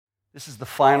This is the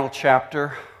final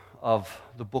chapter of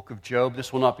the book of Job.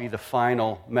 This will not be the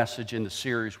final message in the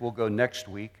series. We'll go next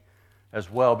week as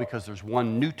well because there's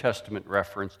one New Testament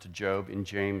reference to Job in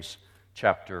James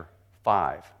chapter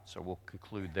 5. So we'll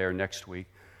conclude there next week.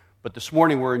 But this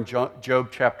morning we're in Job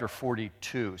chapter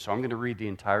 42. So I'm going to read the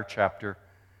entire chapter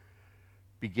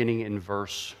beginning in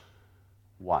verse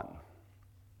 1.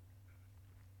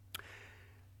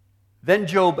 Then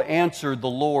Job answered the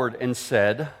Lord and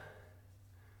said,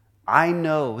 I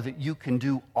know that you can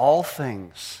do all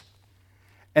things,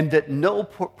 and that no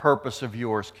purpose of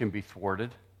yours can be thwarted.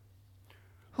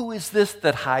 Who is this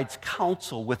that hides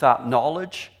counsel without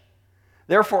knowledge?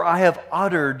 Therefore I have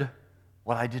uttered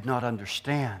what I did not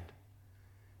understand,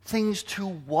 things too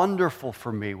wonderful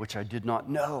for me which I did not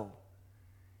know.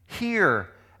 Hear,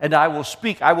 and I will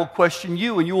speak. I will question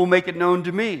you, and you will make it known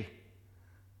to me.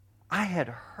 I had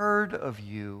heard of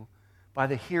you by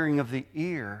the hearing of the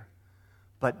ear,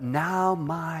 but now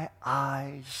my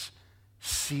eyes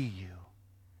see you.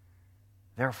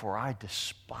 Therefore I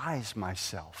despise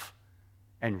myself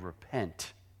and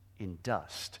repent in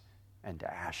dust and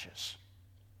ashes.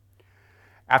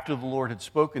 After the Lord had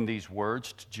spoken these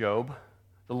words to Job,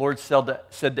 the Lord said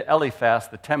to Eliphaz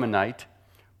the Temanite,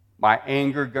 My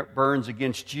anger burns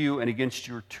against you and against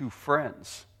your two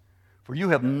friends, for you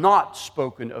have not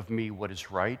spoken of me what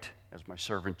is right, as my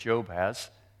servant Job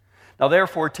has. Now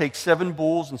therefore take 7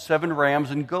 bulls and 7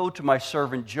 rams and go to my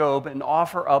servant Job and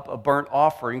offer up a burnt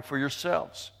offering for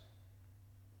yourselves.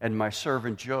 And my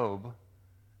servant Job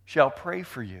shall pray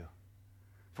for you,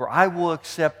 for I will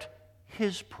accept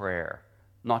his prayer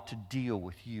not to deal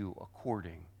with you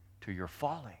according to your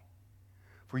folly.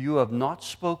 For you have not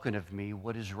spoken of me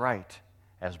what is right,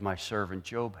 as my servant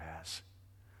Job has.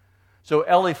 So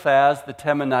Eliphaz the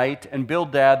Temanite and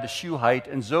Bildad the Shuhite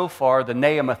and Zophar the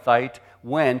Naamathite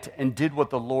went and did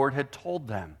what the Lord had told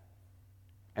them.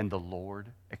 And the Lord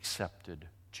accepted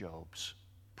Job's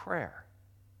prayer.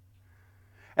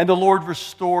 And the Lord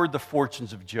restored the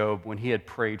fortunes of Job when he had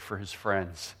prayed for his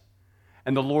friends.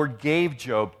 And the Lord gave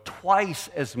Job twice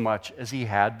as much as he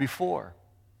had before.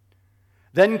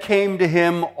 Then came to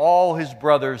him all his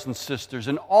brothers and sisters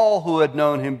and all who had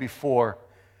known him before,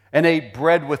 and ate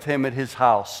bread with him at his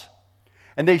house.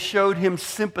 And they showed him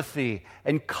sympathy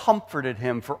and comforted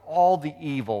him for all the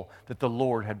evil that the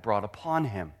Lord had brought upon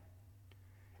him.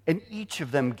 And each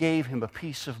of them gave him a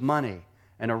piece of money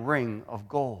and a ring of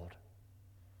gold.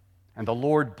 And the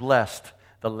Lord blessed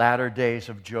the latter days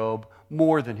of Job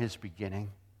more than his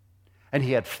beginning. And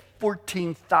he had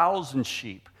 14,000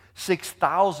 sheep,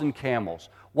 6,000 camels,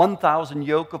 1,000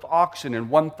 yoke of oxen, and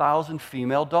 1,000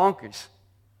 female donkeys.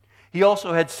 He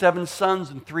also had 7 sons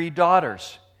and 3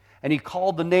 daughters. And he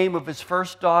called the name of his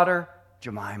first daughter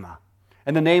Jemimah,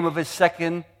 and the name of his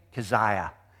second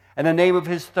Keziah, and the name of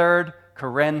his third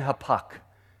Keren-Happuch.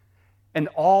 And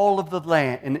in all of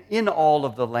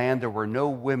the land there were no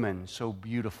women so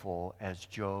beautiful as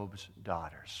Job's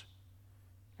daughters.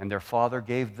 And their father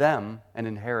gave them an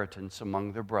inheritance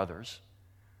among their brothers.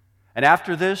 And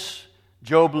after this,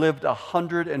 Job lived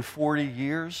 140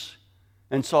 years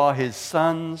and saw his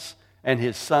sons and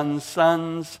his sons'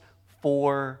 sons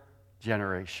 4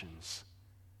 generations.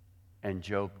 And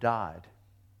Job died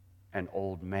an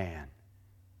old man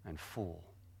and full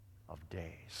of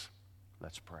days.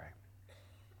 Let's pray.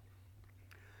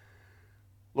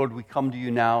 Lord, we come to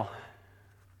you now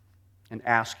and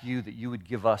ask you that you would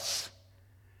give us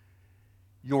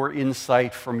your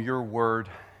insight from your word,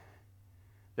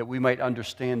 that we might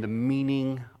understand the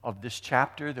meaning of this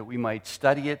chapter, that we might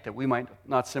study it, that we might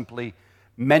not simply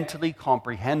mentally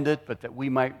comprehend it, but that we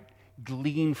might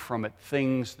glean from it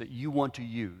things that you want to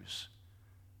use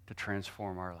to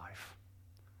transform our life.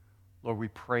 Lord, we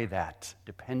pray that,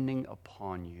 depending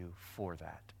upon you for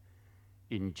that.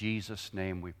 In Jesus'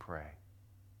 name we pray.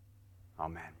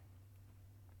 Amen.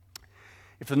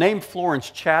 If the name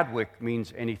Florence Chadwick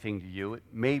means anything to you, it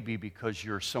may be because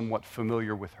you're somewhat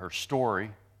familiar with her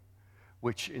story,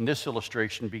 which in this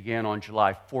illustration began on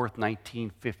July 4th,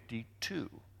 1952.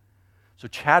 So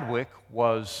Chadwick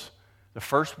was the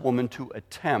first woman to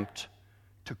attempt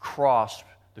to cross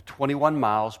the 21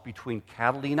 miles between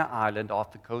Catalina Island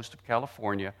off the coast of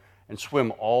California and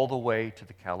swim all the way to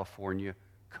the California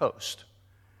coast.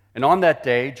 And on that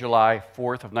day, July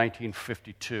 4th of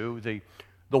 1952,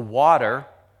 the water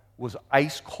was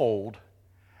ice cold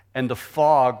and the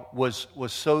fog was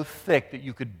so thick that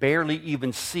you could barely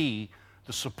even see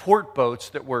the support boats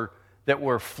that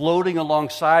were floating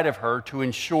alongside of her to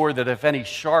ensure that if any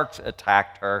sharks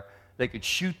attacked her, they could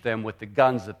shoot them with the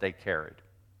guns that they carried.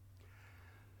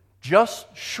 Just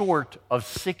short of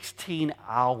 16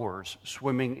 hours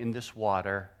swimming in this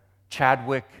water,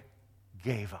 Chadwick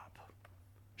gave up.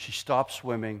 She stopped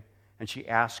swimming, and she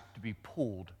asked to be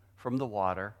pulled from the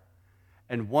water.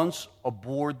 And once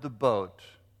aboard the boat,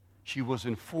 she was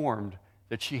informed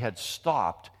that she had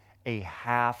stopped a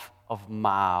half of a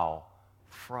mile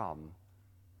from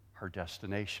her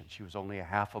destination. She was only a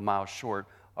half a mile short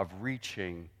of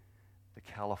reaching the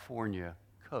California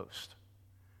coast.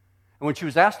 And when she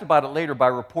was asked about it later by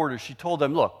reporters, she told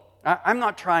them, look, I'm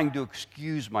not trying to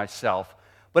excuse myself,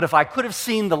 but if I could have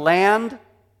seen the land,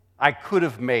 I could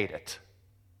have made it.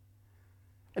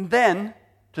 And then,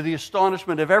 to the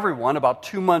astonishment of everyone, about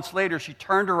 2 months later, she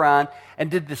turned around and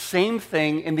did the same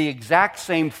thing in the exact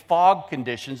same fog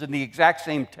conditions, in the exact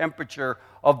same temperature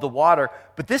of the water.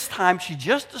 But this time, she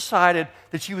just decided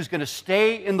that she was going to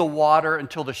stay in the water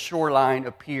until the shoreline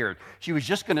appeared. She was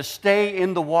just going to stay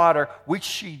in the water, which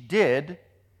she did,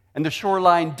 and the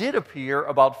shoreline did appear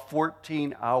about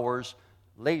 14 hours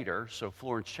later. So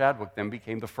Florence Chadwick then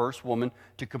became the first woman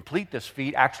to complete this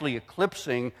feat, actually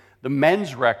eclipsing the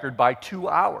men's record by 2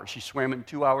 hours. She swam in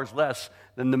 2 hours less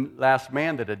than the last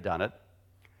man that had done it.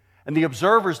 And the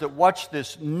observers that watched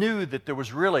this knew that there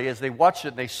was really, as they watched it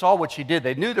and they saw what she did,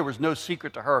 they knew there was no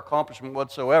secret to her accomplishment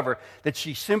whatsoever, that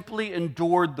she simply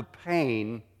endured the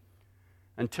pain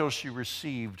until she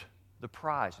received the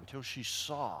prize, until she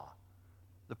saw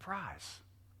the prize.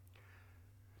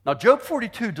 Now, Job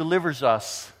 42 delivers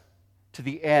us to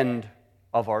the end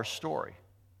of our story.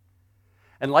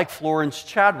 And like Florence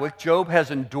Chadwick, Job has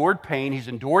endured pain, he's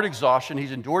endured exhaustion,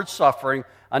 he's endured suffering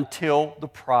until the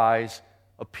prize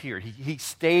appeared. He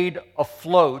stayed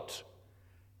afloat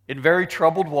in very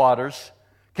troubled waters,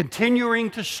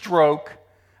 continuing to stroke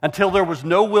until there was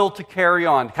no will to carry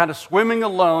on, kind of swimming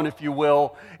alone, if you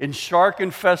will, in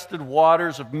shark-infested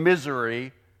waters of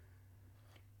misery,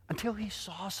 until he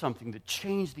saw something that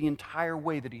changed the entire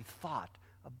way that he thought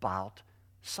about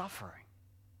suffering.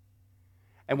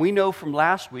 And we know from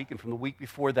last week and from the week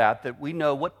before that we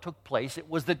know what took place. It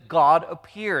was that God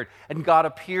appeared, and God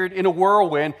appeared in a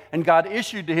whirlwind, and God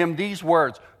issued to him these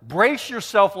words: brace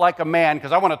yourself like a man,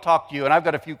 because I want to talk to you, and I've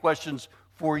got a few questions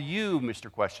for you, Mr.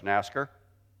 Question Asker.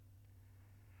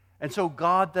 And so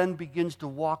God then begins to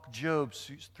walk Job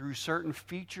through certain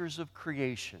features of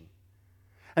creation,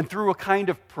 and through a kind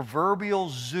of proverbial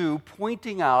zoo,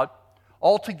 pointing out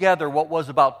altogether what was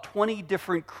about 20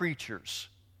 different creatures,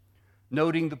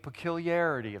 noting the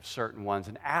peculiarity of certain ones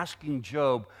and asking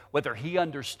Job whether he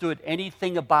understood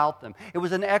anything about them. It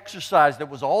was an exercise that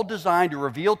was all designed to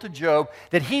reveal to Job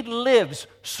that he lives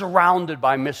surrounded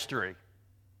by mystery,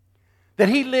 that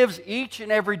he lives each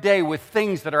and every day with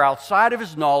things that are outside of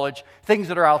his knowledge, things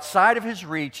that are outside of his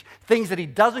reach, things that he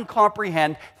doesn't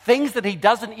comprehend, things that he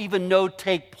doesn't even know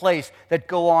take place that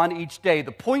go on each day.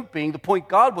 The point being, the point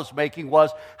God was making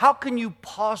was, how can you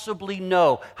possibly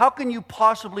know? How can you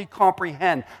possibly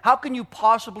comprehend? How can you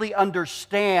possibly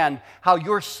understand how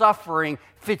your suffering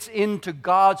fits into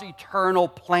God's eternal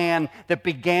plan that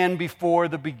began before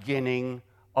the beginning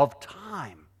of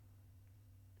time?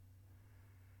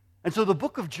 And so the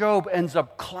book of Job ends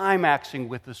up climaxing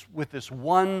with this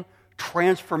one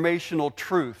transformational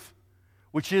truth,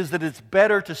 which is that it's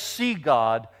better to see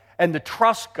God and to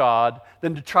trust God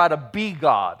than to try to be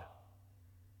God.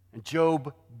 And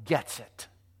Job gets it.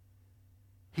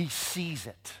 He sees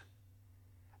it.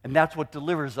 And that's what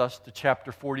delivers us to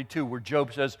chapter 42, where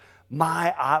Job says,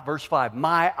 verse 5,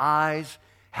 my eyes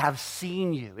have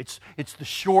seen you. It's the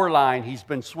shoreline he's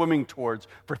been swimming towards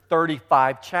for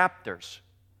 35 chapters.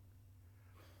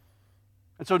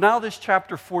 And so now this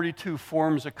chapter 42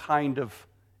 forms a kind of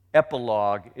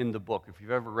epilogue in the book. If you've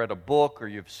ever read a book or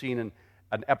you've seen an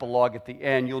epilogue at the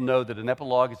end, you'll know that an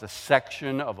epilogue is a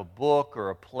section of a book or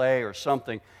a play or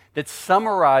something that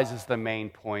summarizes the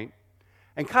main point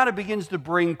and kind of begins to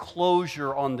bring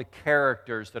closure on the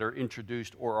characters that are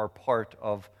introduced or are part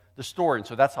of the story. And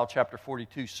so that's how chapter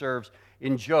 42 serves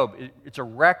in Job. It's a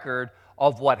record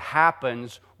of what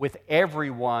happens with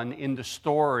everyone in the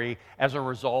story as a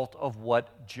result of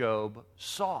what Job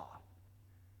saw.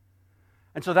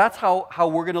 And so that's how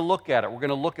we're going to look at it. We're going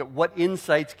to look at what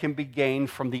insights can be gained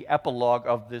from the epilogue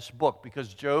of this book,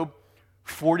 because Job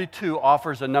 42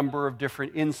 offers a number of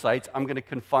different insights. I'm going to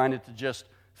confine it to just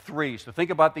 3. So think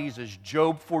about these as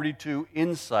Job 42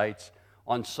 insights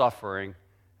on suffering,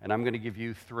 and I'm going to give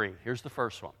you 3. Here's the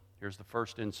first one. Here's the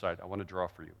first insight I want to draw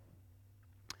for you.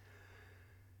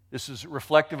 This is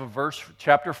reflective of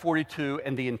chapter 42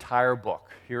 and the entire book.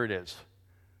 Here it is.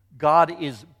 God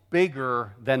is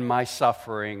bigger than my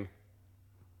suffering.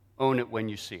 Own it when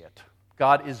you see it.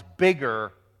 God is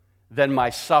bigger than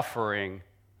my suffering.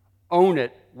 Own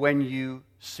it when you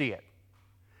see it.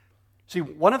 See,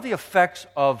 one of the effects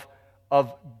of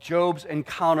of Job's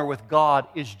encounter with God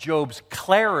is Job's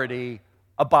clarity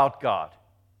about God.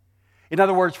 In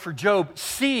other words, for Job,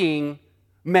 seeing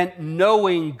meant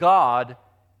knowing God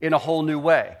in a whole new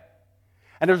way.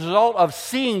 And as a result of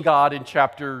seeing God in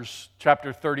chapter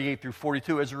 38 through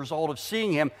 42, as a result of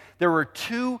seeing him, there were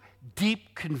two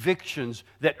deep convictions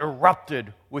that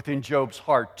erupted within Job's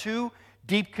heart. Two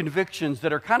deep convictions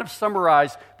that are kind of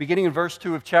summarized beginning in verse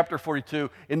 2 of chapter 42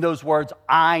 in those words,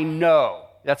 I know.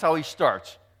 That's how he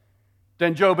starts.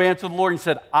 Then Job answered the Lord and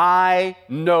said, I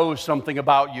know something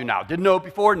about you now. Didn't know it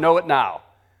before, know it now.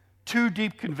 Two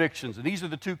deep convictions, and these are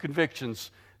the two convictions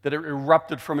that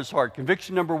erupted from his heart.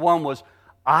 Conviction number one was,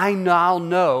 I now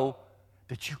know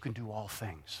that you can do all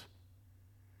things,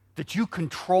 that you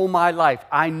control my life.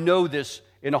 I know this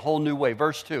in a whole new way.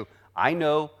 Verse 2, I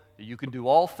know that you can do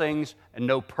all things and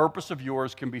no purpose of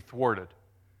yours can be thwarted.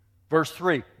 Verse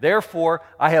 3, therefore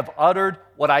I have uttered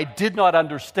what I did not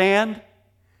understand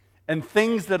and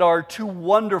things that are too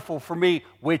wonderful for me,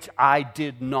 which I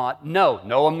did not know.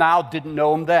 Know them now, didn't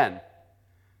know them then.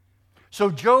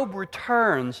 So Job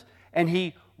returns and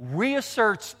he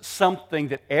reasserts something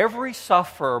that every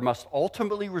sufferer must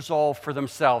ultimately resolve for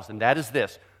themselves, and that is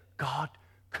this: God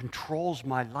controls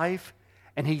my life,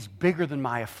 and he's bigger than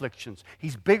my afflictions.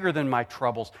 He's bigger than my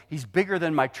troubles. He's bigger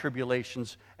than my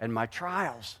tribulations and my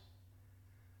trials.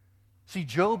 See,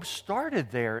 Job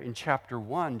started there in chapter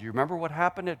 1. Do you remember what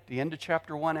happened at the end of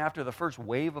chapter 1 after the first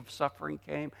wave of suffering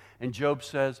came? And Job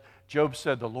said,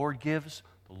 the Lord gives,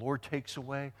 the Lord takes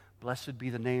away. Blessed be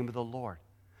the name of the Lord.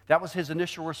 That was his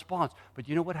initial response. But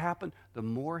you know what happened? The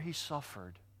more he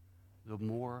suffered, the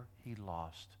more he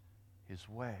lost his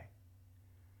way.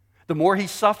 The more he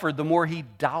suffered, the more he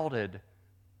doubted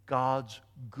God's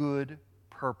good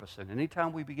purpose. And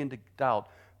anytime we begin to doubt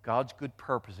God's good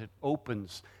purpose, it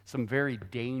opens some very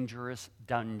dangerous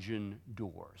dungeon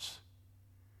doors.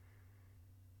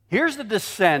 Here's the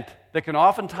descent that can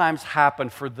oftentimes happen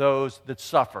for those that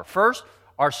suffer. First,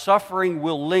 our suffering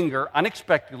will linger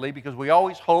unexpectedly because we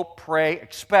always hope, pray,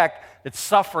 expect that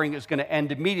suffering is going to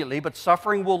end immediately, but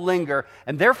suffering will linger,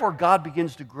 and therefore God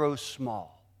begins to grow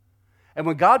small. And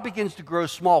when God begins to grow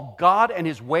small, God and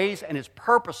his ways and his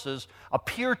purposes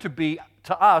appear to be,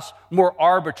 to us, more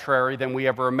arbitrary than we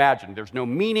ever imagined. There's no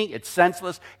meaning, it's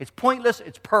senseless, it's pointless,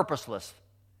 it's purposeless.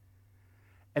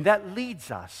 And that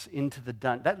leads us into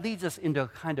a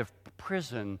kind of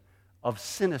prison of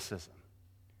cynicism.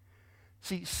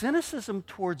 See, cynicism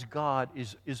towards God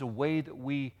is a way that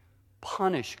we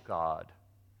punish God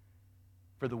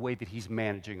for the way that he's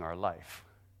managing our life.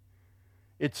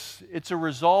 It's a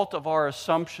result of our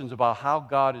assumptions about how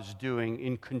God is doing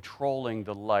in controlling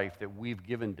the life that we've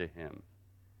given to him.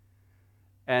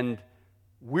 And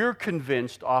we're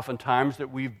convinced oftentimes that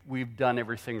we've done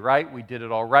everything right. We did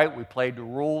it all right. We played the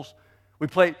rules. We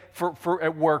played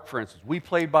at work, for instance. We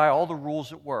played by all the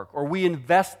rules at work. Or we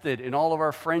invested in all of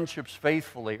our friendships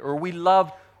faithfully. Or we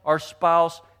loved our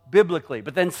spouse biblically.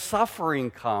 But then suffering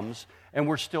comes and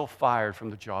we're still fired from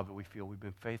the job that we feel we've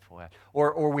been faithful at.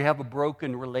 Or we have a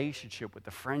broken relationship with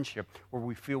the friendship where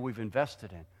we feel we've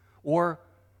invested in. Or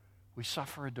we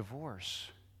suffer a divorce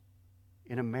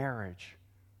in a marriage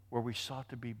where we sought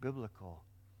to be biblical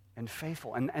and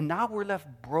faithful. And now we're left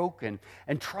broken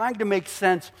and trying to make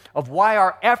sense of why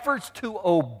our efforts to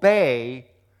obey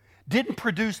didn't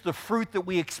produce the fruit that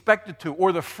we expected to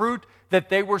or the fruit that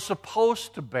they were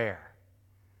supposed to bear.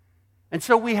 And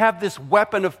so we have this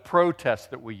weapon of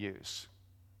protest that we use,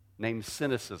 named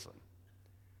cynicism,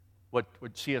 what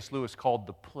C.S. Lewis called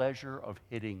the pleasure of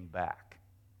hitting back.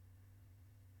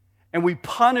 And we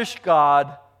punish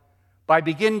God by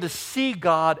beginning to see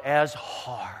God as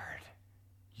hard.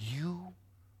 You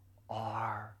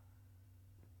are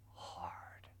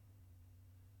hard.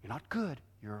 You're not good,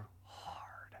 you're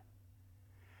hard.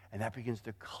 And that begins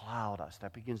to cloud us.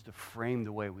 That begins to frame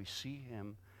the way we see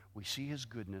him. We see his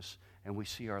goodness, and we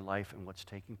see our life and what's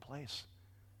taking place.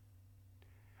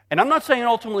 And I'm not saying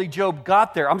ultimately Job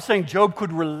got there. I'm saying Job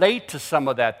could relate to some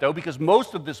of that, though, because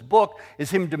most of this book is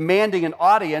him demanding an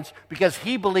audience because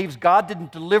he believes God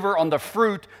didn't deliver on the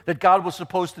fruit that God was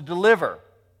supposed to deliver.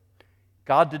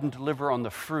 God didn't deliver on the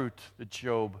fruit that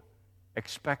Job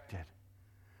expected.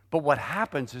 But what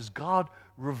happens is God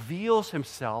reveals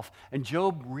himself, and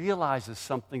Job realizes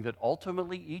something that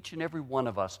ultimately each and every one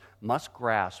of us must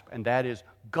grasp, and that is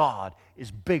God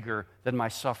is bigger than my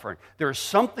suffering. There is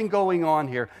something going on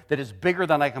here that is bigger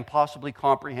than I can possibly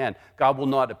comprehend. God will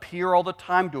not appear all the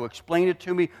time to explain it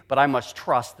to me, but I must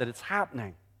trust that it's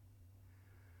happening.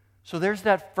 So there's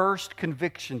that first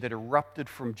conviction that erupted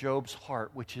from Job's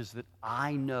heart, which is that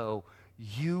I know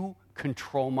you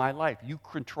control my life. You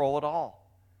control it all.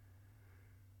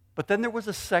 But then there was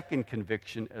a second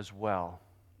conviction as well,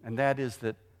 and that is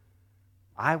that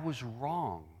I was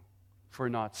wrong for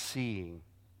not seeing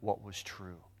what was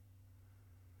true.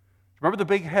 Remember the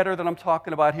big header that I'm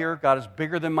talking about here? God is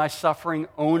bigger than my suffering.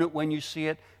 Own it when you see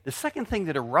it. The second thing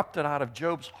that erupted out of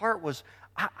Job's heart was,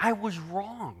 I was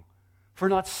wrong for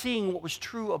not seeing what was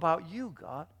true about you,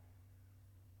 God.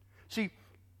 See,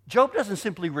 Job doesn't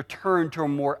simply return to a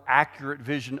more accurate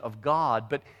vision of God,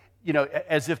 but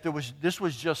as if this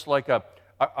was just like a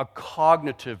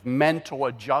cognitive, mental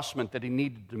adjustment that he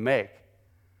needed to make.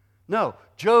 No,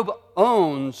 Job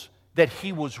owns that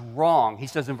he was wrong. He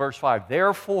says in verse 5,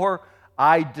 therefore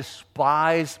I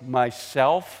despise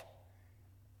myself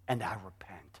and I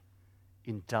repent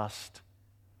in dust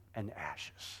and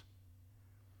ashes.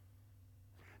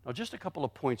 Now, just a couple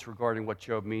of points regarding what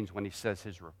Job means when he says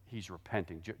he's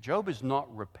repenting. Job is not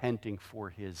repenting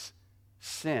for his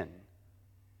sin,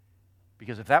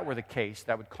 because if that were the case,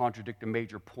 that would contradict a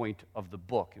major point of the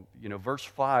book. Verse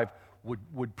 5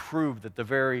 would prove that the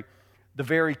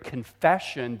very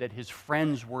confession that his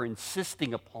friends were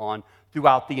insisting upon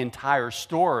throughout the entire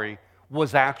story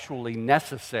was actually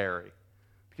necessary,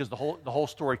 because the whole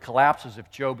story collapses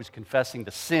if Job is confessing the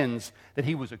sins that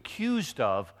he was accused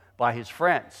of by his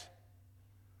friends.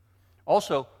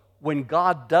 Also, when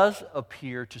God does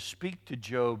appear to speak to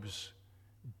Job,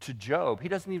 he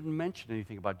doesn't even mention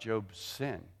anything about Job's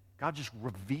sin. God just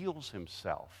reveals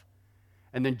himself.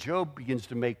 And then Job begins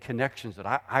to make connections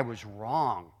that I was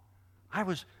wrong. I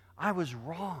was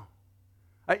wrong.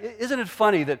 Isn't it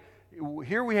funny that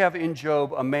here we have in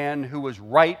Job a man who was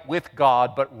right with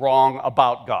God but wrong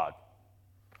about God?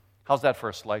 How's that for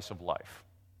a slice of life?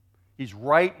 He's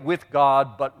right with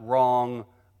God but wrong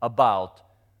about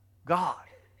God.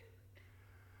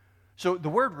 So the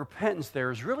word repentance there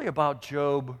is really about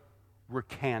Job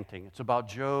recanting. It's about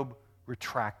Job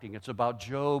retracting. It's about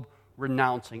Job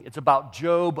renouncing. It's about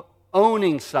Job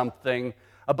owning something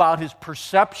about his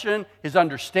perception, his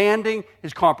understanding,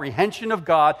 his comprehension of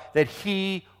God, that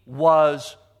he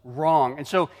was wrong. And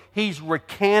so he's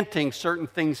recanting certain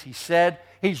things he said.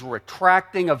 He's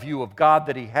retracting a view of God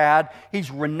that he had. He's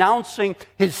renouncing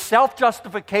his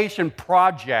self-justification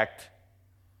project,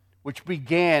 which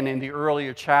began in the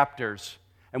earlier chapters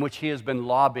and which he has been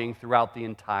lobbying throughout the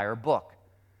entire book.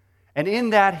 And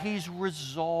in that, he's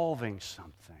resolving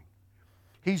something.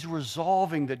 He's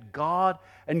resolving that God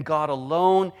and God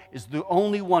alone is the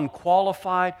only one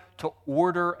qualified to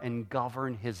order and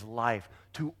govern his life,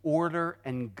 to order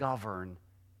and govern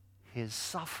his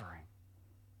suffering.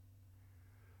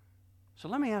 So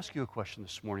let me ask you a question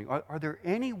this morning. Are there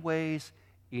any ways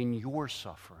in your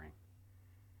suffering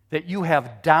that you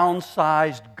have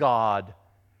downsized God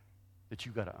that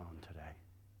you've got to own today?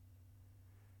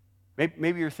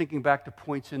 Maybe you're thinking back to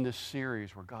points in this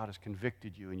series where God has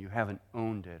convicted you and you haven't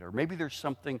owned it. Or maybe there's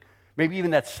something, maybe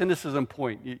even that cynicism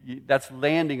point, that's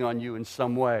landing on you in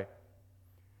some way.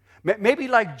 Maybe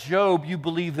like Job, you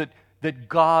believe that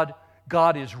God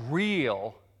is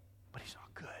real, but he's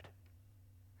not good.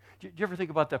 Do you ever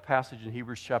think about that passage in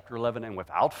Hebrews chapter 11? And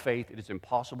without faith, it is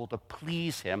impossible to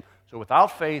please him. So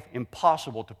without faith,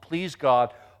 impossible to please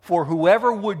God. For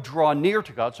whoever would draw near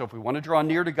to God, so if we want to draw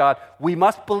near to God, we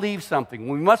must believe something.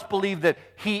 We must believe that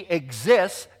he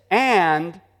exists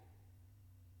and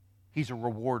he's a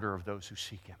rewarder of those who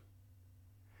seek him.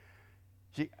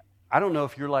 See, I don't know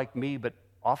if you're like me, but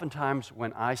oftentimes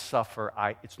when I suffer,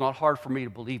 it's not hard for me to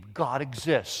believe God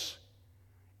exists.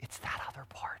 It's that other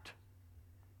part,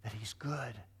 that he's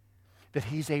good, that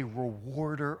he's a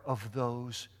rewarder of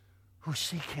those who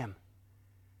seek him.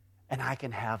 And I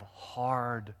can have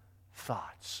hard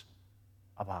thoughts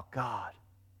about God.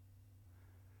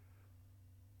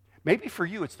 Maybe for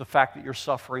you, it's the fact that you're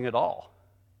suffering at all.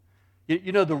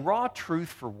 You know, the raw truth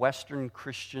for Western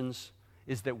Christians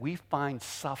is that we find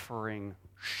suffering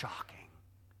shocking.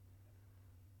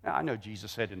 Now, I know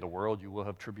Jesus said, in the world you will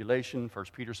have tribulation. 1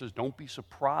 Peter says, don't be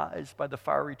surprised by the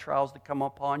fiery trials that come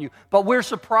upon you. But we're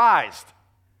surprised.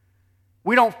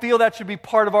 We don't feel that should be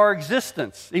part of our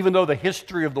existence, even though the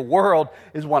history of the world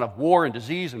is one of war and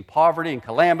disease and poverty and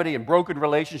calamity and broken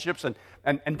relationships, and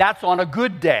that's on a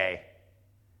good day.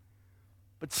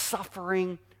 But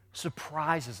suffering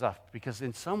surprises us because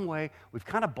in some way we've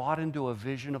kind of bought into a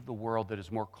vision of the world that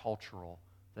is more cultural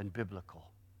than biblical.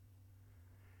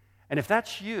 And if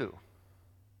that's you,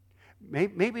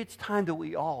 maybe it's time that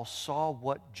we all saw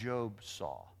what Job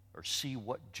saw, or see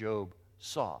what Job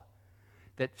saw.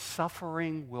 That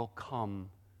suffering will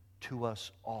come to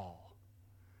us all.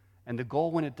 And the goal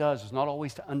when it does is not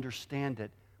always to understand it,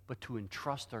 but to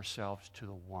entrust ourselves to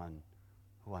the one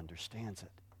who understands it.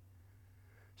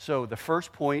 So the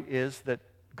first point is that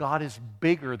God is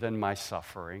bigger than my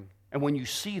suffering. And when you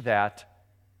see that,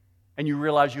 and you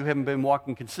realize you haven't been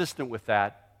walking consistent with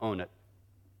that, own it.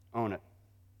 Own it.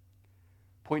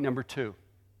 Point number 2.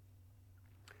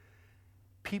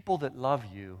 People that love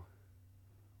you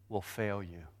will fail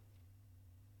you.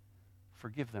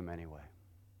 Forgive them anyway.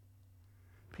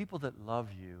 People that love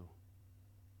you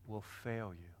will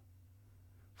fail you.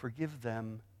 Forgive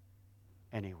them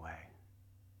anyway.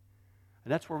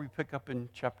 And that's where we pick up in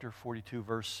chapter 42,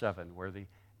 verse 7, where the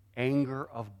anger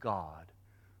of God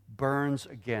burns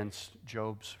against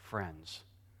Job's friends.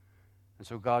 And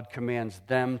so God commands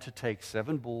them to take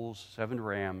 7 bulls, 7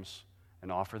 rams,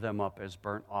 and offer them up as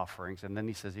burnt offerings. And then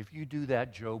he says, if you do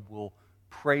that, Job will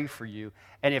pray for you.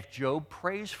 And if Job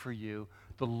prays for you,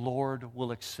 the Lord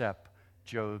will accept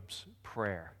Job's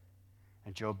prayer.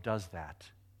 And Job does that,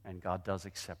 and God does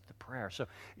accept the prayer. So,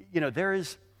 there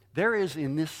is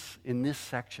in this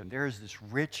section, there is this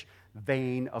rich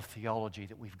vein of theology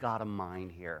that we've got to mine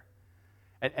here.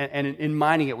 And in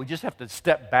mining it, we just have to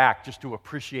step back just to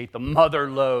appreciate the mother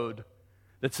lode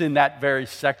that's in that very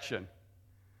section.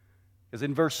 Because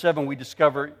in verse 7, we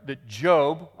discover that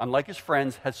Job, unlike his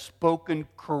friends, has spoken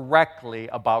correctly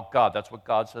about God. That's what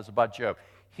God says about Job.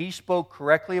 He spoke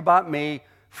correctly about me.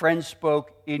 Friends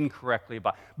spoke incorrectly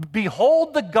about me.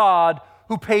 Behold the God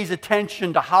who pays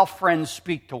attention to how friends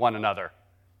speak to one another.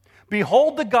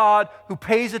 Behold the God who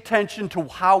pays attention to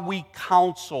how we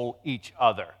counsel each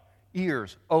other.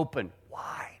 Ears open,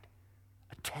 wide,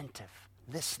 attentive,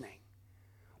 listening,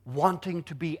 wanting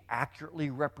to be accurately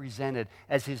represented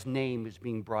as his name is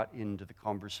being brought into the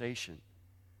conversation.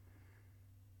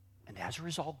 And as a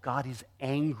result, God is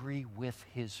angry with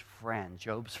his friend,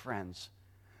 Job's friends.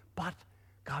 But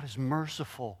God is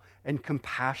merciful and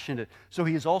compassionate. So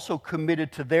he is also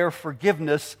committed to their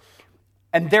forgiveness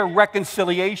and their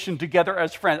reconciliation together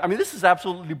as friends. I mean, this is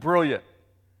absolutely brilliant.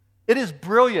 It is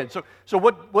brilliant. So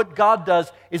what God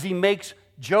does is he makes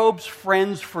Job's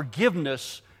friends'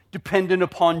 forgiveness dependent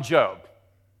upon Job.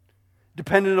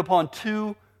 Dependent upon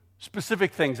 2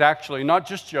 specific things, actually. Not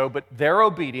just Job, but their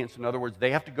obedience. In other words,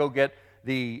 they have to go get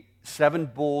the 7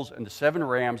 bulls and the 7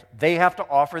 rams. They have to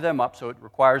offer them up, so it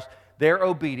requires their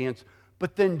obedience.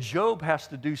 But then Job has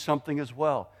to do something as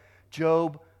well.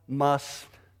 Job must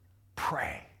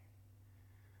pray.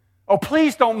 Oh,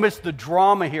 please don't miss the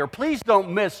drama here. Please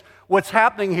don't miss what's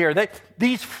happening here.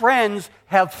 These friends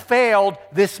have failed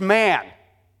this man.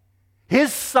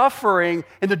 His suffering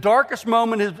in the darkest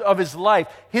moment of his life,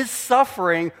 his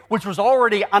suffering, which was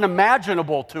already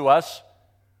unimaginable to us,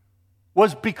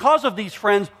 was because of these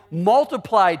friends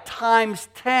multiplied times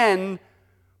 10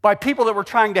 by people that were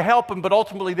trying to help him, but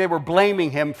ultimately they were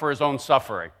blaming him for his own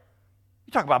suffering.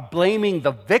 You talk about blaming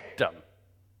the victim.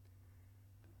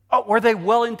 Oh, were they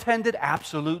well-intended?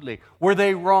 Absolutely. Were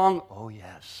they wrong? Oh,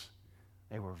 yes.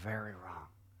 They were very wrong.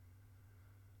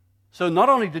 So not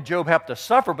only did Job have to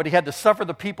suffer, but he had to suffer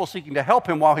the people seeking to help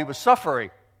him while he was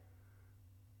suffering.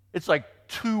 It's like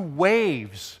 2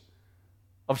 waves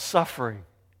of suffering.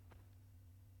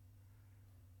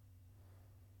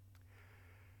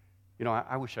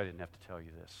 I wish I didn't have to tell you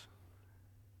this.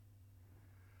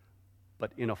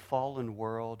 But in a fallen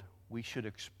world, we should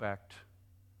expect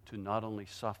to not only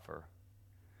suffer,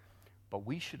 but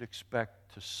we should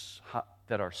expect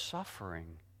that our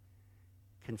suffering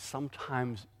can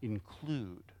sometimes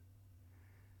include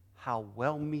how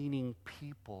well-meaning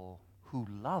people who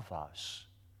love us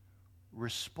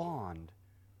respond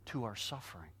to our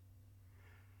suffering.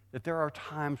 That there are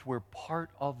times where part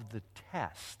of the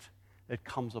test that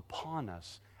comes upon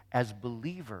us as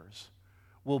believers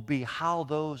will be how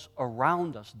those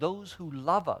around us, those who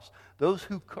love us, those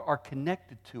who are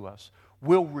connected to us,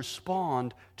 will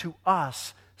respond to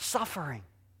us suffering.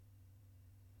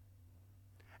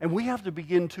 And we have to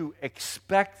begin to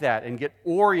expect that and get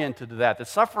oriented to that. That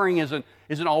suffering isn't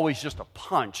always just a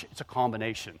punch, it's a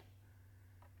combination.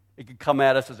 It can come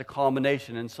at us as a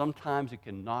combination, and sometimes it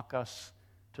can knock us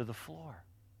to the floor.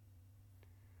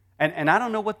 And I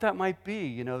don't know what that might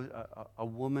be. A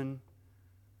woman,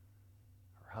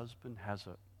 her husband has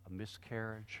a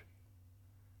miscarriage,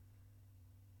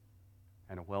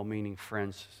 and a well-meaning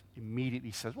friend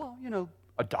immediately says, well,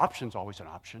 adoption's always an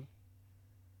option.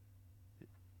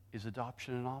 Is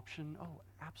adoption an option? Oh,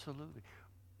 absolutely.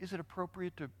 Is it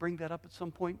appropriate to bring that up at some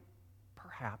point?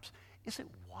 Perhaps. Is it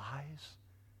wise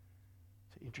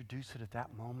to introduce it at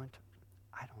that moment?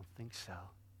 I don't think so.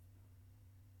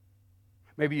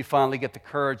 Maybe you finally get the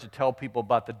courage to tell people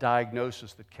about the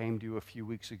diagnosis that came to you a few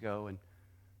weeks ago, and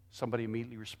somebody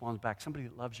immediately responds back. Somebody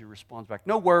that loves you responds back,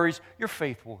 no worries, your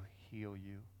faith will heal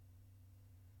you.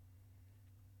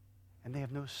 And they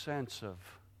have no sense of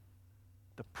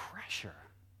the pressure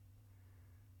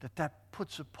that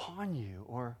puts upon you,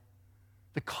 or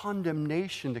the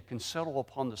condemnation that can settle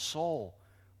upon the soul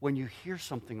when you hear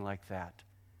something like that,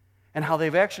 and how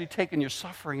they've actually taken your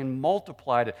suffering and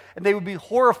multiplied it. And they would be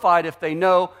horrified if they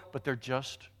know, but they're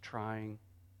just trying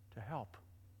to help.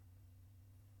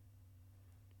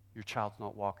 Your child's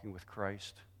not walking with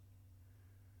Christ.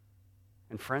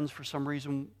 And friends, for some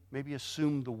reason, maybe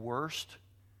assume the worst,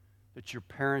 that your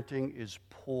parenting is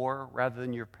poor rather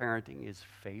than your parenting is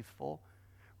faithful.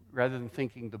 Rather than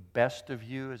thinking the best of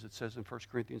you, as it says in 1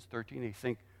 Corinthians 13, they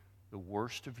think the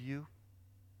worst of you.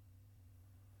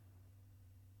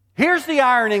 Here's the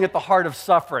ironing at the heart of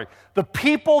suffering. The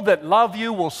people that love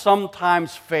you will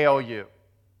sometimes fail you.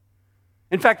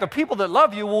 In fact, the people that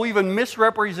love you will even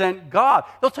misrepresent God.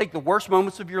 They'll take the worst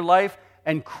moments of your life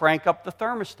and crank up the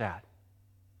thermostat.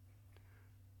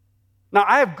 Now,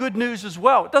 I have good news as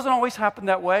well. It doesn't always happen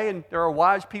that way, and there are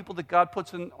wise people that God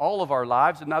puts in all of our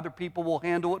lives, and other people will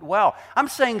handle it well. I'm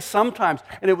saying sometimes,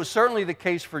 and it was certainly the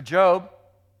case for Job,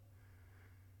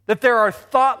 that there are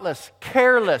thoughtless,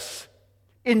 careless,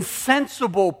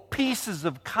 insensible pieces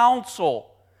of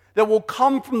counsel that will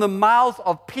come from the mouth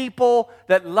of people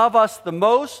that love us the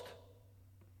most.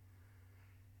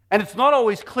 And it's not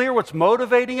always clear what's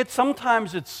motivating it.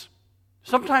 Sometimes it's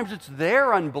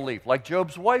their unbelief, like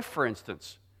Job's wife, for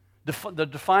instance. The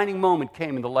defining moment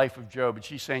came in the life of Job, and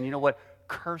she's saying, you know what?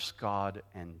 Curse God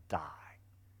and die.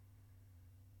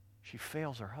 She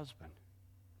fails her husband.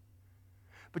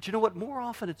 But you know what? More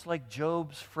often it's like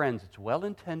Job's friends. It's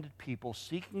well-intended people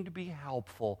seeking to be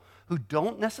helpful who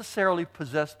don't necessarily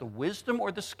possess the wisdom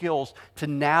or the skills to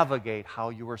navigate how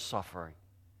you are suffering.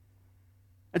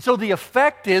 And so the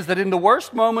effect is that in the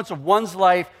worst moments of one's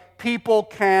life, people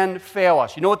can fail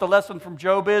us. You know what the lesson from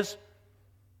Job is?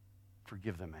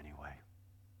 Forgive them anyway.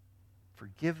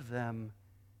 Forgive them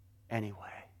anyway.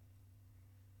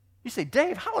 You say,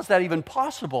 Dave, how is that even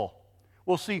possible?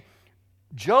 Well, see,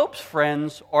 Job's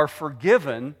friends are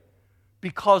forgiven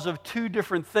because of two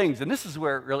different things. And this is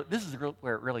where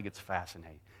it really gets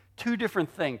fascinating. Two different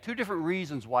things, two different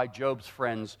reasons why Job's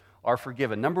friends are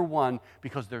forgiven. Number one,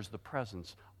 because there's the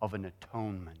presence of an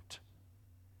atonement.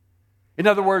 In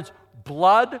other words,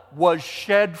 blood was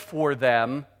shed for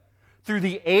them through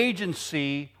the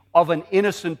agency of an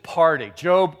innocent party.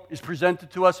 Job is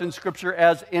presented to us in Scripture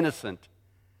as innocent.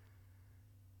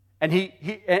 And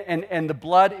and the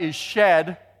blood is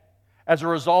shed as a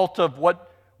result of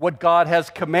what God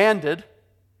has commanded,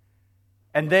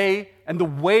 and the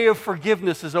way of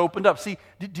forgiveness is opened up. See,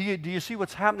 do you see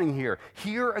what's happening here?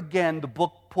 Here again, the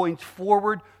book points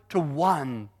forward to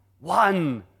one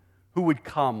who would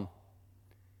come.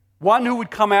 One who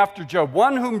would come after Job.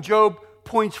 One whom Job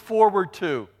points forward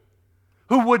to.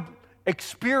 Who would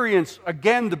experience,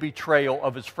 again, the betrayal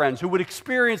of his friends. Who would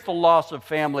experience the loss of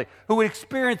family. Who would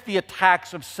experience the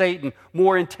attacks of Satan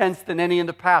more intense than any in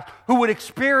the past. Who would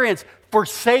experience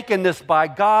forsakenness by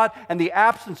God and the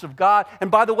absence of God. And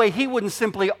by the way, he wouldn't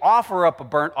simply offer up a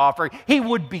burnt offering. He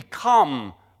would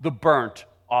become the burnt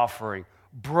offering,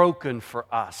 broken for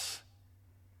us.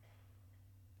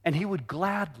 And he would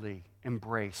gladly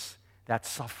embrace that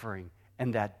suffering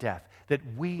and that death, that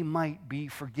we might be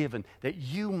forgiven, that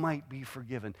you might be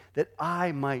forgiven, that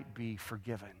I might be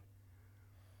forgiven.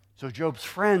 So Job's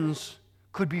friends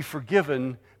could be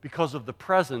forgiven because of the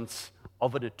presence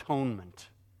of an atonement.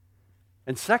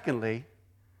 And secondly,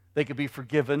 they could be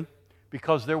forgiven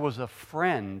because there was a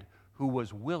friend who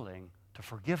was willing to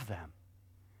forgive them.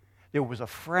 There was a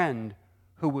friend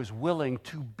who was willing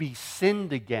to be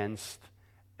sinned against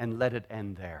and let it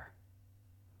end there.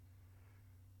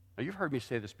 Now, you've heard me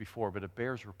say this before, but it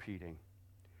bears repeating.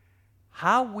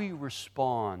 How we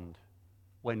respond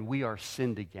when we are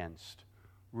sinned against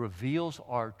reveals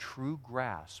our true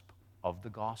grasp of the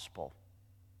gospel.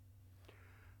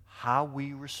 How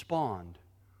we respond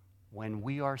when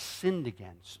we are sinned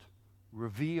against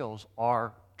reveals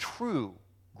our true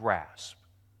grasp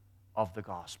of the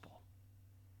gospel.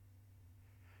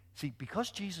 See, because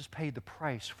Jesus paid the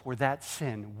price for that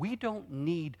sin, we don't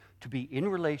need to be in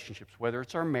relationships, whether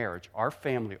it's our marriage, our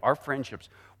family, our friendships.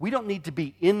 We don't need to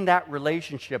be in that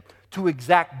relationship to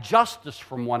exact justice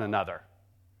from one another.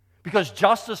 Because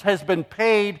justice has been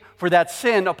paid for that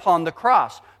sin upon the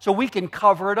cross. So we can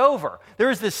cover it over. There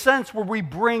is this sense where we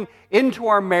bring into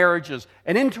our marriages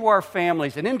and into our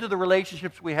families and into the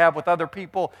relationships we have with other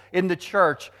people in the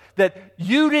church that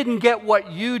you didn't get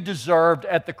what you deserved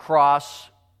at the cross.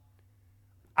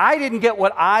 I didn't get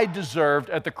what I deserved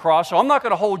at the cross, so I'm not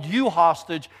going to hold you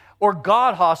hostage or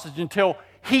God hostage until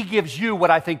He gives you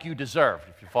what I think you deserve,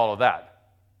 if you follow that.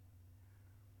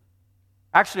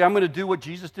 Actually, I'm going to do what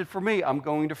Jesus did for me. I'm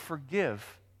going to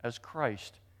forgive as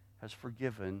Christ has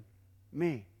forgiven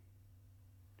me.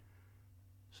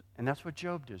 And that's what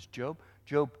Job does. Job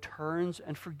turns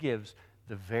and forgives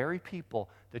the very people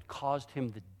that caused him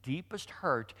the deepest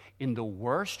hurt in the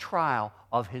worst trial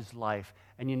of his life.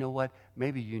 And you know what?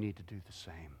 Maybe you need to do the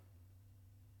same.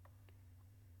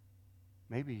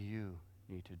 Maybe you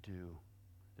need to do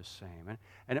the same.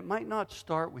 And it might not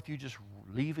start with you just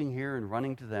leaving here and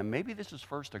running to them. Maybe this is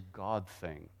first a God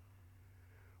thing,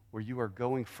 where you are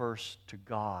going first to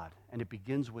God, and it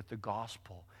begins with the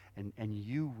gospel and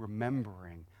you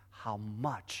remembering how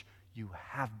much you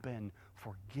have been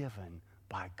forgiven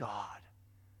by God,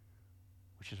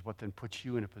 which is what then puts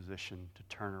you in a position to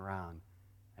turn around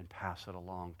and pass it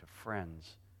along to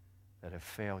friends that have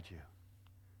failed you.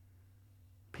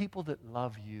 People that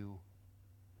love you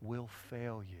will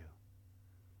fail you.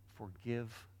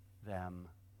 Forgive them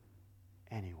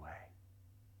anyway.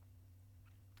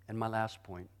 And my last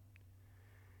point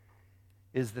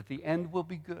is that the end will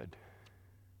be good.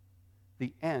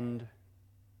 The end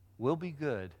will be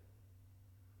good.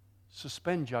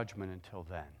 Suspend judgment until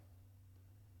then.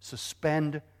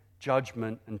 Suspend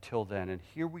judgment until then. And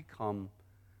here we come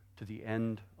to the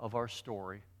end of our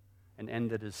story, an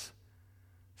end that is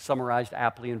summarized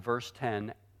aptly in verse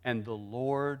 10. And the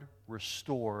Lord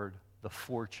restored the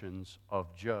fortunes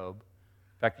of Job.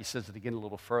 In fact, he says it again a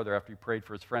little further after he prayed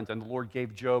for his friends. And the Lord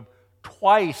gave Job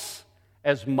twice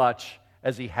as much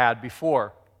as he had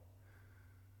before.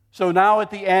 So now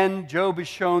at the end, Job is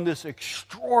shown this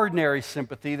extraordinary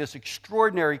sympathy, this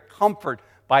extraordinary comfort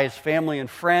by his family and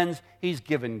friends. He's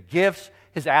given gifts.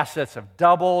 His assets have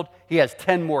doubled. He has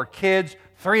 10 more kids.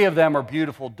 3 of them are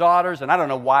beautiful daughters. And I don't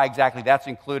know why exactly that's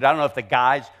included. I don't know if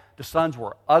the sons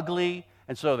were ugly,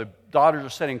 and so the daughters are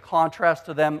set in contrast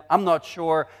to them. I'm not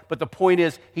sure. But the point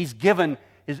is, he's given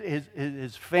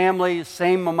his family the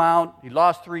same amount. He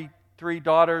lost three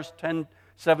daughters,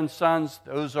 7 sons.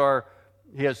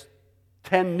 He has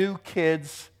 10 new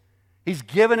kids. He's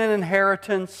given an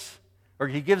inheritance, or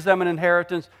he gives them an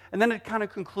inheritance. And then it kind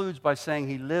of concludes by saying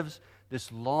he lives this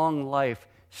long life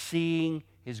seeing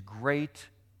his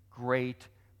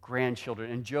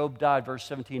great-grandchildren. And Job died, verse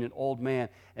 17, an old man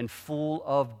and full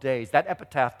of days. That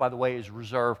epitaph, by the way, is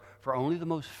reserved for only the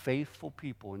most faithful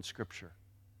people in Scripture.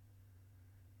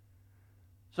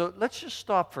 So let's just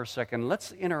stop for a second.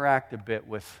 Let's interact a bit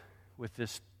with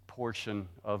this portion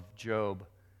of Job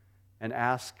and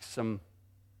ask some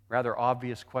rather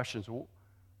obvious questions.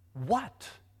 What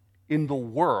in the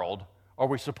world are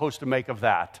we supposed to make of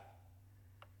that?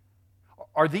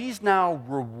 Are these now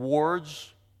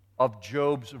rewards of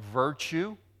Job's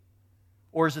virtue?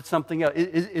 Or is it something else?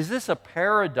 Is this a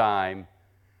paradigm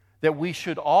that we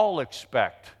should all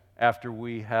expect after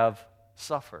we have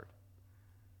suffered?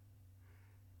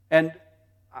 And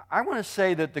I want to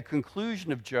say that the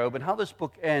conclusion of Job and how this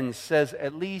book ends says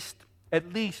at least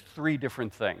 3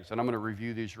 different things. And I'm going to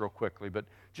review these real quickly. But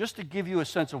just to give you a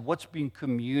sense of what's being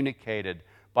communicated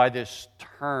by this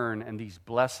turn and these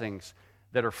blessings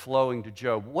that are flowing to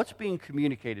Job. What's being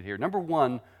communicated here? Number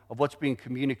 1 of what's being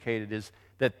communicated is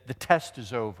that the test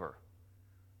is over.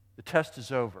 The test is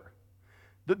over.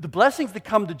 The blessings that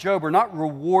come to Job are not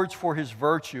rewards for his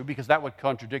virtue, because that would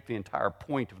contradict the entire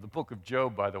point of the book of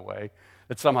Job, by the way,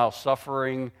 that somehow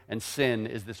suffering and sin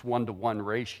is this 1-to-1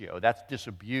 ratio. That's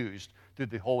disabused through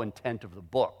the whole intent of the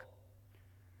book.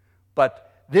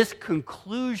 But this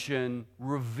conclusion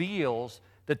reveals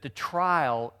that the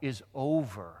trial is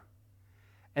over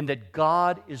and that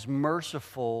God is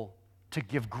merciful to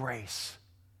give grace.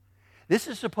 This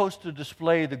is supposed to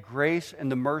display the grace and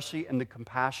the mercy and the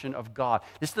compassion of God.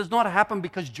 This does not happen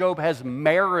because Job has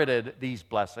merited these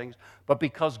blessings, but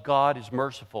because God is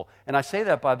merciful. And I say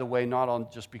that, by the way, not on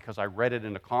just because I read it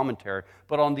in a commentary,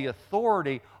 but on the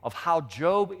authority of how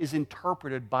Job is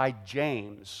interpreted by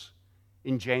James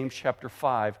in James chapter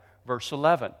 5, verse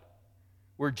 11,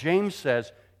 where James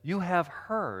says, "You have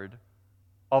heard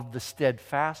of the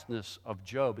steadfastness of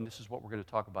Job," and this is what we're going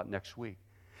to talk about next week.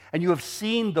 "And you have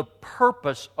seen the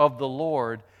purpose of the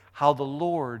Lord, how the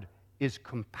Lord is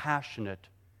compassionate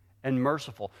and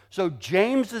merciful." So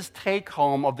James's take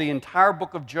home of the entire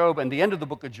book of Job and the end of the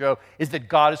book of Job is that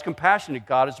God is compassionate,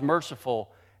 God is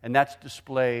merciful, and that's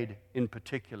displayed in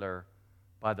particular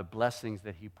by the blessings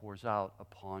that he pours out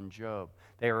upon Job.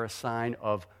 They are a sign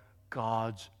of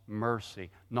God's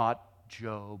mercy, not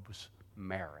Job's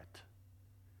merit.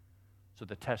 So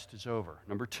the test is over.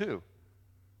 Number 2,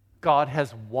 God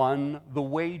has won the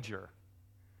wager.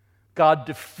 God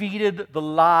defeated the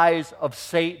lies of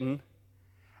Satan,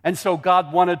 And so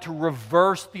God wanted to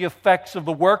reverse the effects of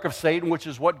the work of Satan, which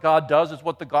is what God does, it's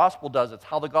what the gospel does. It's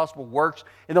how the gospel works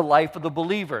in the life of the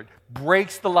believer. It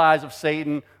breaks the lies of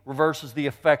Satan, reverses the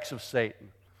effects of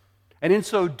Satan. And in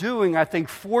so doing, I think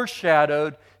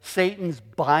foreshadowed Satan's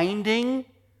binding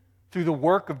through the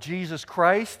work of Jesus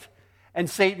Christ and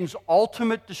Satan's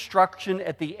ultimate destruction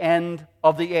at the end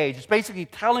of the age. It's basically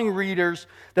telling readers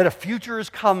that a future is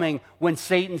coming when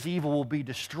Satan's evil will be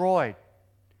destroyed,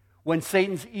 when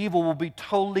Satan's evil will be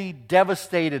totally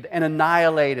devastated and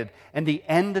annihilated. And the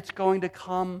end that's going to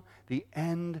come, the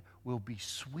end will be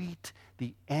sweet,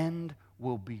 the end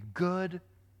will be good.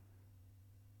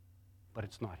 But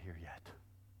it's not here yet.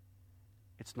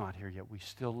 It's not here yet. We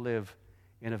still live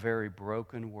in a very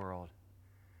broken world.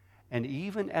 And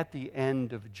even at the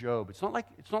end of Job, it's not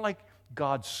like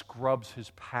God scrubs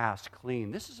his past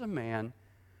clean. This is a man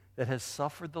that has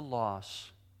suffered the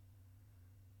loss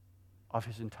of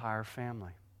his entire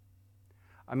family.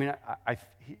 I mean,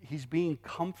 he's being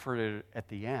comforted at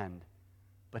the end,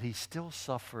 but he still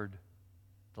suffered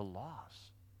the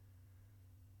loss.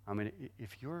 I mean,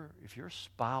 if your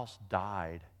spouse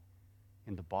died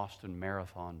in the Boston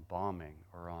Marathon bombing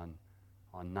or on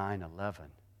 9/11,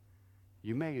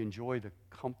 you may enjoy the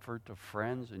comfort of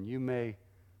friends, and you may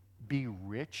be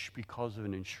rich because of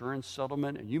an insurance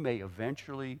settlement, and you may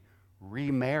eventually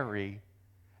remarry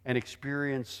and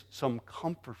experience some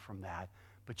comfort from that,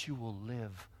 but you will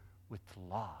live with the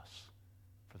loss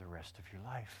for the rest of your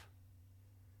life.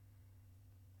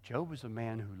 Job was a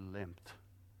man who limped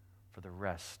for the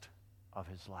rest of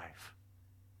his life.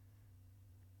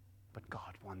 But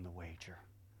God won the wager.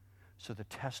 So the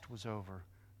test was over.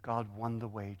 God won the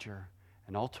wager.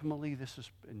 And ultimately, this is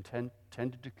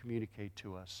intended to communicate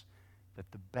to us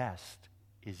that the best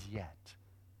is yet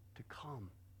to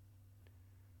come.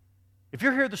 If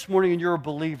you're here this morning and you're a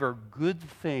believer, good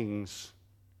things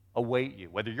await you.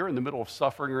 Whether you're in the middle of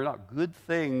suffering or not, good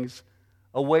things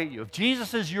await you. If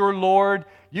Jesus is your Lord,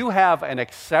 you have an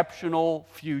exceptional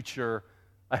future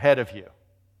ahead of you.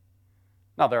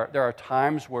 Now, there are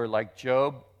times where, like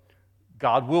Job,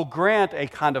 God will grant a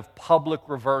kind of public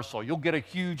reversal. You'll get a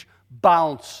huge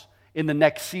bounce in the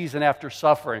next season after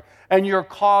suffering, and your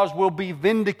cause will be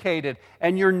vindicated,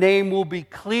 and your name will be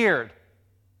cleared.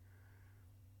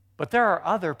 But there are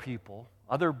other people,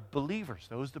 other believers,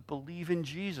 those that believe in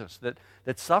Jesus,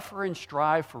 that suffer and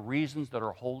strive for reasons that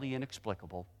are wholly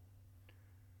inexplicable,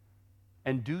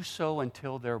 and do so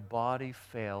until their body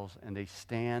fails and they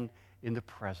stand in the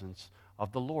presence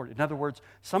of the Lord. In other words,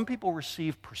 some people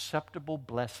receive perceptible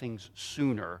blessings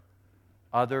sooner,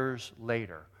 others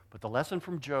later. But the lesson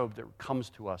from Job that comes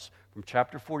to us from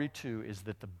chapter 42 is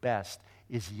that the best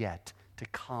is yet to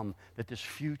come, that this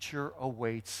future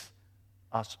awaits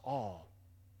us all.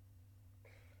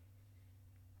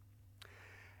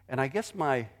 And I guess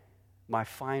my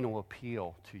final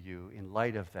appeal to you in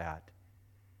light of that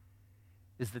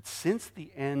is that since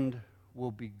the end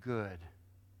will be good,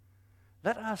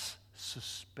 let us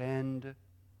suspend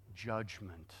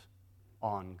judgment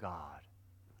on God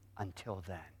until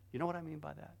then. You know what I mean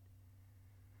by that?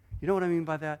 You know what I mean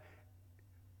by that?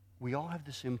 We all have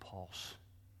this impulse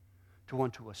to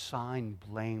want to assign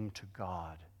blame to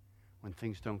God when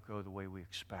things don't go the way we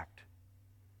expect.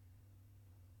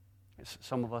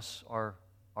 Some of us are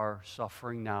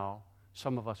suffering now.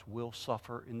 Some of us will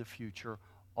suffer in the future.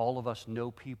 All of us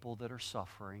know people that are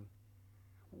suffering.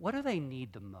 What do they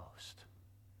need the most?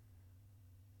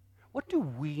 What do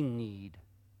we need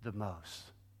the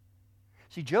most?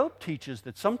 See, Job teaches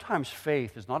that sometimes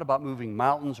faith is not about moving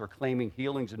mountains or claiming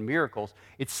healings and miracles.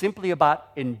 It's simply about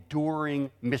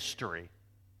enduring mystery.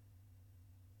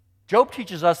 Job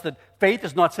teaches us that faith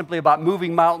is not simply about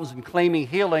moving mountains and claiming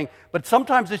healing, but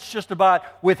sometimes it's just about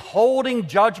withholding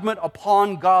judgment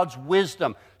upon God's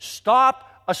wisdom.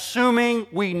 Stop assuming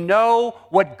we know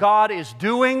what God is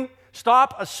doing.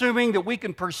 Stop assuming that we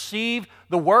can perceive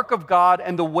the work of God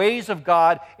and the ways of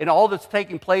God in all that's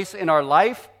taking place in our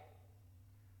life.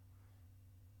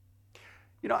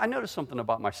 You know, I noticed something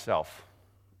about myself,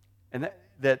 and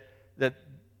that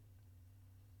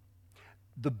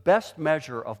the best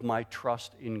measure of my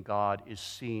trust in God is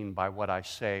seen by what I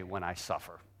say when I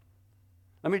suffer.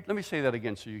 Let me say that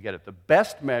again so you get it. The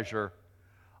best measure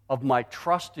of my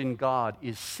trust in God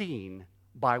is seen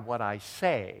by what I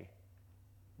say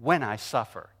when I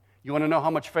suffer. You want to know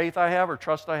how much faith I have or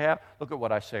trust I have? Look at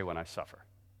what I say when I suffer.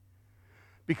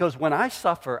 Because when I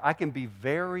suffer, I can be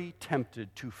very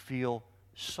tempted to feel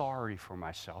sorry for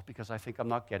myself because I think I'm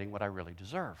not getting what I really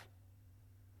deserve.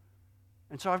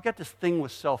 And so I've got this thing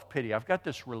with self-pity. I've got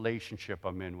this relationship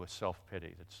I'm in with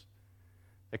self-pity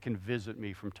that can visit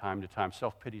me from time to time.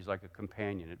 Self-pity is like a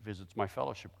companion. It visits my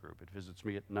fellowship group. It visits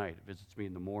me at night. It visits me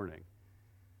in the morning.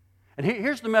 And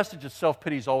here's the message that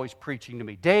self-pity is always preaching to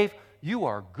me. Dave, you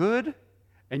are good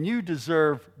and you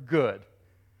deserve good.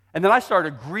 And then I start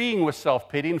agreeing with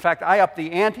self-pity. In fact, I up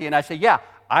the ante and I say, yeah,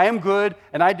 I am good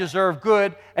and I deserve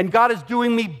good, and God is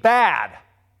doing me bad.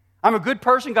 I'm a good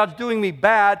person, God's doing me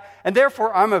bad, and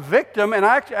therefore I'm a victim, and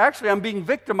actually I'm being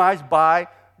victimized by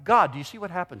God. Do you see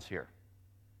what happens here?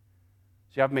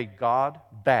 See, I've made God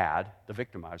bad, the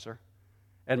victimizer,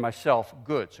 and myself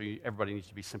good, so everybody needs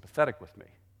to be sympathetic with me.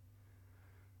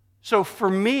 So for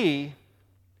me,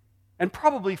 and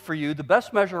probably for you, the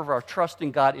best measure of our trust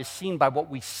in God is seen by what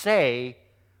we say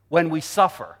when we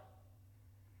suffer.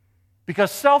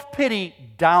 Because self-pity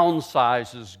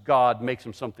downsizes God, makes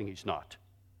him something he's not.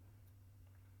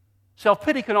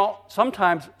 Self-pity can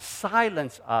sometimes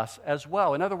silence us as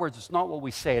well. In other words, it's not what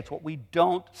we say, it's what we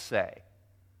don't say.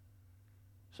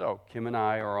 So, Kim and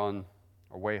I are on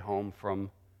our way home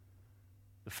from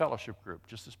the fellowship group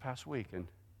just this past week, and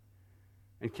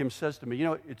Kim says to me, you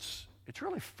know, it's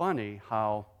really funny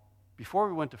how before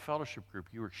we went to fellowship group,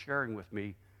 you were sharing with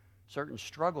me certain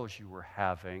struggles you were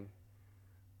having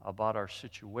about our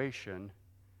situation,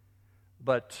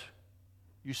 but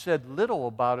you said little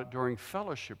about it during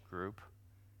fellowship group,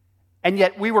 and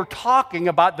yet we were talking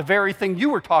about the very thing you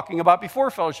were talking about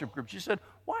before fellowship group. She said,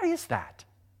 why is that?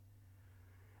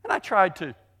 And I tried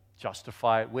to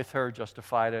justify it with her,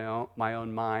 justify it in my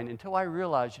own mind, until I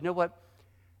realized, you know what?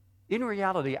 In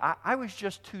reality, I was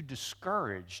just too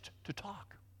discouraged to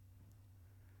talk.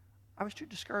 I was too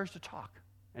discouraged to talk,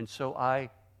 and so I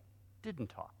didn't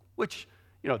talk, which,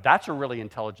 you know, that's a really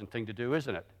intelligent thing to do,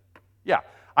 isn't it? Yeah,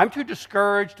 I'm too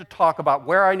discouraged to talk about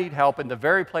where I need help in the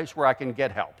very place where I can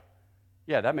get help.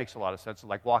 Yeah, that makes a lot of sense. It's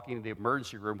like walking into the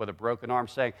emergency room with a broken arm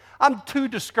saying, I'm too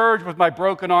discouraged with my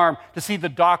broken arm to see the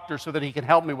doctor so that he can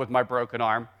help me with my broken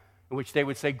arm, in which they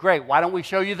would say, great, why don't we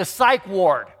show you the psych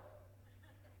ward?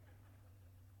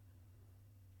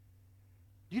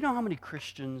 Do you know how many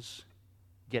Christians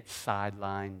get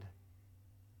sidelined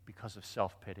because of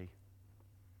self-pity?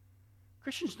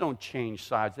 Christians don't change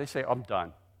sides. They say, I'm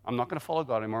done. I'm not going to follow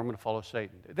God anymore. I'm going to follow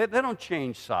Satan. They don't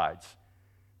change sides.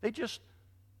 They just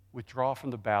withdraw from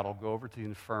the battle, go over to the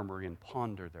infirmary, and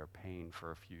ponder their pain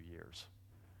for a few years.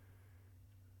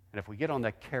 And if we get on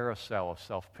that carousel of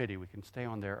self-pity, we can stay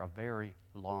on there a very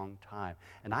long time.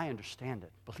 And I understand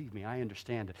it. Believe me, I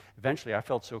understand it. Eventually, I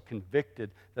felt so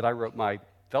convicted that I wrote my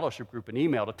fellowship group an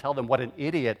email to tell them what an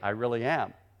idiot I really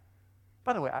am.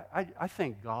 By the way, I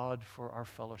thank God for our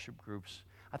fellowship groups.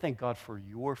 I thank God for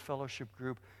your fellowship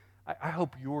group. I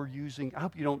hope I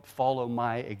hope you don't follow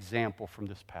my example from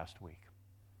this past week.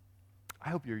 I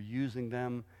hope you're using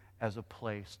them as a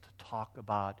place to talk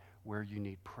about where you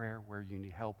need prayer, where you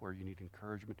need help, where you need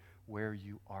encouragement, where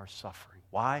you are suffering.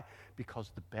 Why?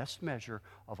 Because the best measure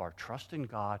of our trust in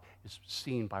God is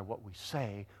seen by what we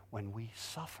say when we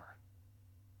suffer.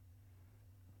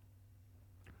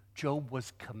 Job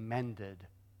was commended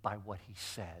by what he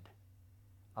said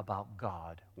about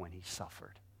God when he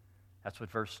suffered. That's what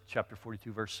chapter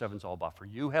 42, verse 7 is all about. For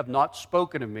you have not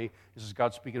spoken to me, this is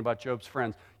God speaking about Job's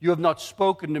friends, you have not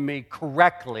spoken to me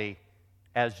correctly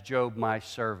as Job my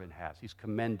servant has. He's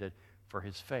commended for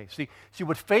his faith. See,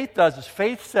 what faith does is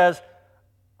faith says,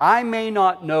 I may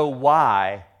not know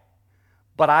why,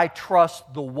 but I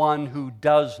trust the one who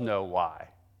does know why.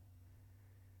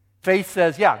 Faith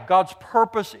says, yeah, God's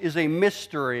purpose is a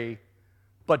mystery,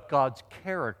 but God's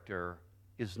character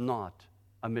is not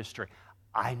a mystery.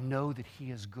 I know that he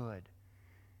is good.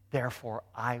 Therefore,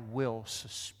 I will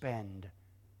suspend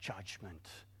judgment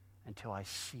until I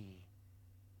see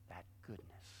that goodness.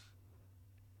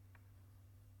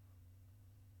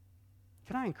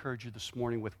 Can I encourage you this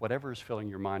morning with whatever is filling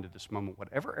your mind at this moment,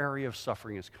 whatever area of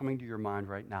suffering is coming to your mind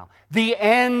right now, the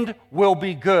end will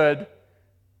be good.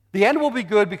 The end will be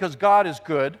good because God is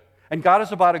good, and God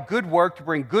is about a good work to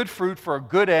bring good fruit for a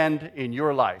good end in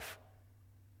your life.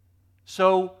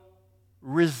 So,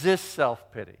 resist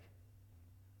self-pity.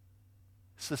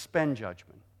 Suspend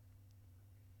judgment.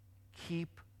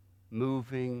 Keep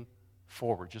moving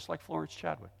forward. Just like Florence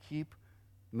Chadwick. Keep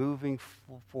moving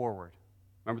forward.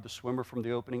 Remember the swimmer from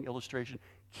the opening illustration?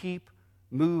 Keep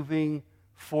moving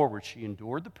forward. She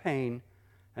endured the pain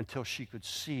until she could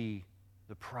see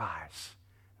the prize.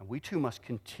 And we too must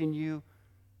continue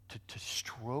to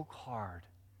stroke hard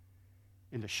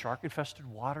in the shark-infested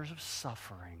waters of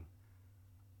suffering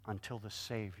until the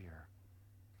Savior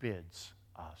bids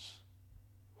us